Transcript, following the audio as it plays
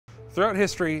Throughout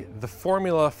history, the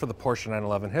formula for the Porsche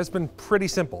 911 has been pretty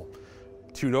simple.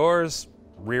 2 doors,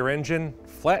 rear engine,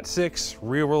 flat 6,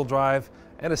 rear-wheel drive,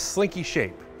 and a slinky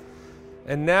shape.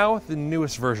 And now the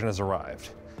newest version has arrived.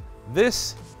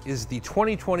 This is the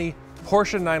 2020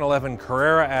 Porsche 911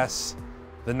 Carrera S,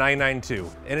 the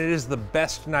 992, and it is the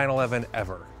best 911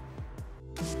 ever.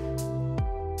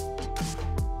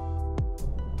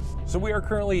 So we are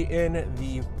currently in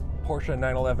the Porsche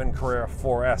 911 Carrera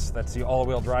 4S. That's the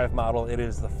all-wheel drive model. It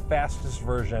is the fastest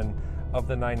version of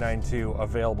the 992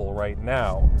 available right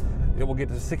now. It will get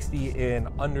to 60 in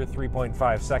under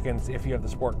 3.5 seconds if you have the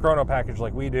Sport Chrono package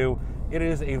like we do. It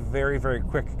is a very, very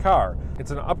quick car.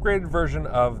 It's an upgraded version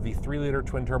of the 3-liter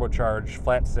twin turbocharged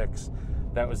flat 6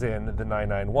 that was in the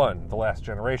 991, the last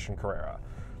generation Carrera.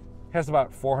 It has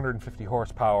about 450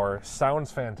 horsepower,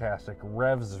 sounds fantastic,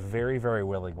 revs very, very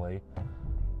willingly.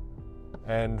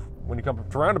 And when you come up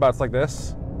to roundabouts like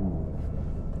this,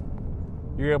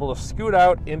 you're able to scoot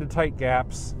out into tight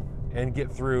gaps and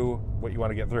get through what you want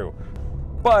to get through.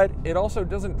 But it also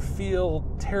doesn't feel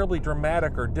terribly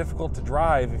dramatic or difficult to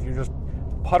drive if you're just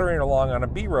puttering along on a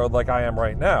B road like I am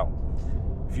right now.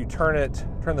 If you turn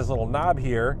this little knob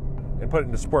here and put it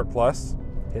into Sport Plus,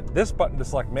 hit this button to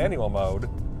select manual mode,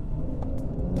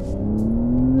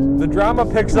 the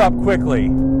drama picks up quickly.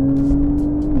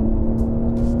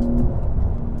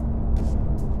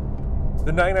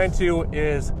 The 992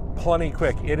 is plenty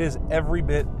quick. It is every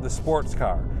bit the sports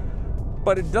car.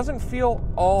 But it doesn't feel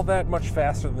all that much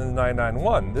faster than the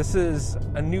 991. This is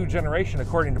a new generation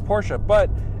according to Porsche, but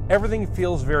everything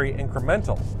feels very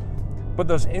incremental. But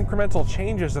those incremental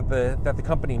changes that the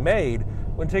company made,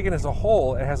 when taken as a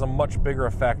whole, it has a much bigger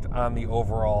effect on the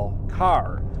overall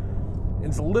car.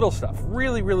 It's little stuff,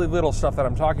 really, really little stuff that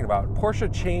I'm talking about.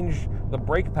 Porsche changed the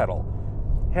brake pedal.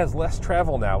 It has less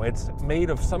travel now. It's made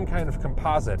of some kind of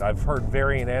composite. I've heard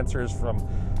varying answers from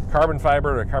carbon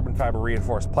fiber to carbon fiber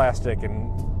reinforced plastic, and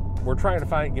we're trying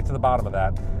to get to the bottom of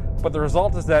that. But the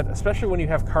result is that, especially when you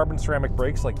have carbon ceramic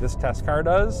brakes like this test car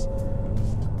does,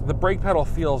 the brake pedal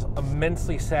feels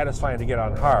immensely satisfying to get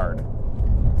on hard.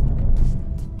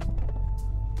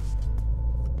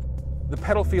 The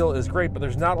pedal feel is great, but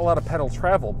there's not a lot of pedal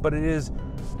travel, but it is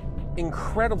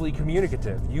incredibly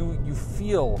communicative. You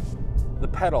feel the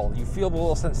pedal, you feel the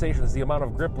little sensations, the amount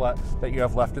of grip that you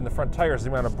have left in the front tires, the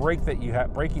amount of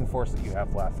braking force that you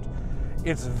have left.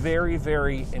 It's very,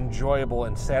 very enjoyable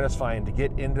and satisfying to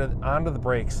get onto the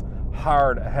brakes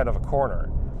hard ahead of a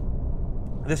corner.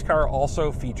 This car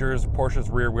also features Porsche's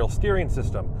rear wheel steering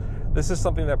system. This is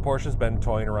something that Porsche has been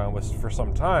toying around with for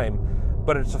some time,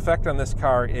 but its effect on this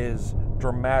car is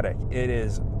dramatic. It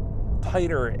is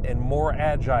tighter and more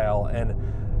agile and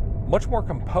much more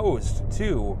composed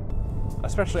too,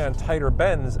 especially on tighter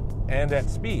bends and at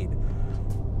speed.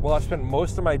 Well, I've spent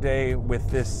most of my day with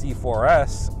this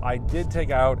C4S. I did take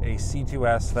out a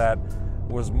C2S that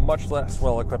was much less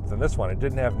well equipped than this one. It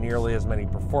didn't have nearly as many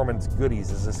performance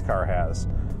goodies as this car has.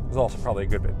 It was also probably a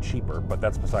good bit cheaper, but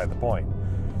that's beside the point.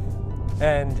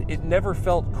 And it never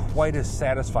felt quite as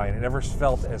satisfying. It never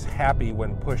felt as happy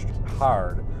when pushed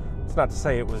hard. It's not to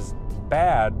say it was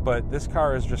bad, but this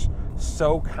car is just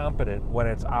so competent when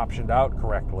it's optioned out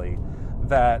correctly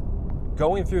that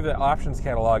going through the options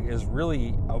catalog is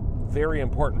really a very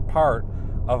important part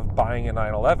of buying a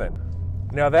 911.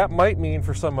 Now that might mean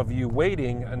for some of you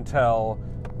waiting until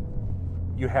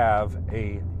you have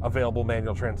a available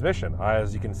manual transmission.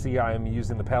 As you can see, I am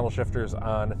using the paddle shifters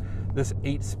on this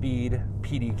 8-speed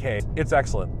PDK. It's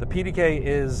excellent. The PDK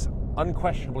is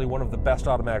unquestionably one of the best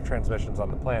automatic transmissions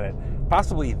on the planet,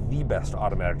 possibly the best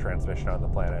automatic transmission on the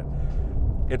planet.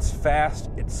 It's fast,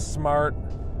 it's smart.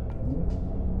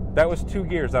 That was 2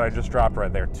 gears that I just dropped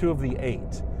right there, 2 of the 8.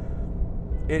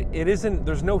 It isn't,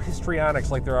 there's no histrionics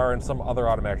like there are in some other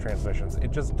automatic transmissions.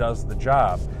 It just does the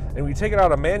job. And when you take it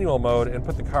out of manual mode and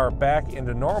put the car back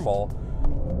into normal,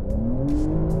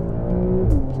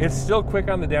 it's still quick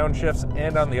on the downshifts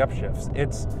and on the upshifts.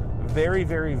 It's very,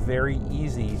 very, very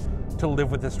easy to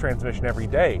live with this transmission every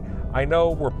day. I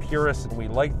know we're purists and we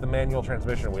like the manual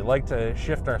transmission, we like to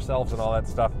shift ourselves and all that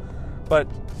stuff, but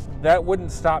that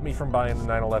wouldn't stop me from buying the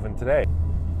 911 today.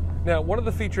 Now, one of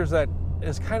the features that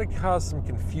has kind of caused some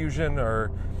confusion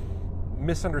or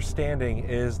misunderstanding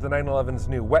is the 911's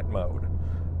new wet mode.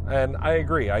 And I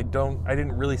agree, I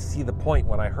didn't really see the point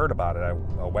when I heard about it.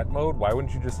 A wet mode? Why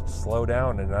wouldn't you just slow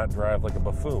down and not drive like a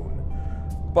buffoon?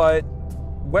 But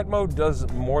wet mode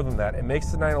does more than that. It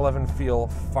makes the 911 feel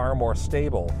far more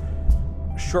stable.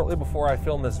 Shortly before I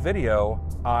filmed this video,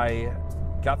 I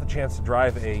got the chance to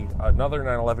drive another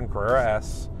 911 Carrera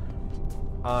S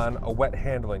on a wet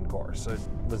handling course. It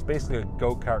was basically a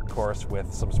go-kart course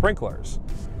with some sprinklers.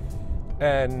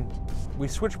 And we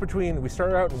switched between, we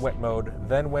started out in wet mode,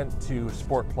 then went to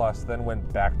Sport Plus, then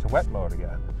went back to wet mode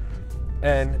again.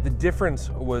 And the difference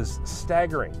was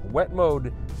staggering. Wet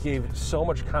mode gave so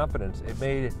much confidence. It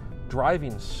made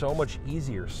driving so much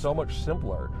easier, so much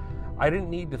simpler. I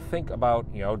didn't need to think about,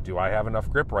 you know, do I have enough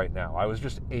grip right now? I was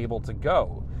just able to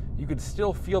go. You could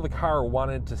still feel the car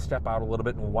wanted to step out a little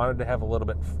bit and wanted to have a little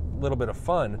bit of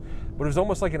fun, but it was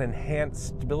almost like an enhanced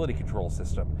stability control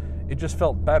system. It just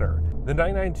felt better. The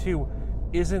 992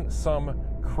 isn't some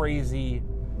crazy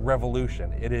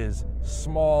revolution. It is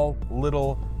small,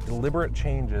 little, deliberate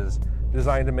changes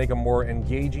designed to make a more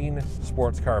engaging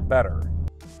sports car better.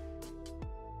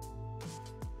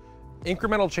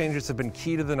 Incremental changes have been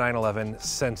key to the 911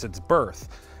 since its birth,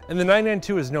 and the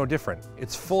 992 is no different.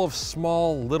 It's full of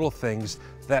small, little things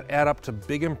that add up to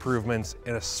big improvements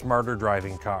in a smarter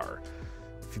driving car.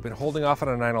 If you've been holding off on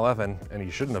a 911, and you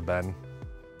shouldn't have been,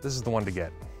 this is the one to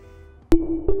get.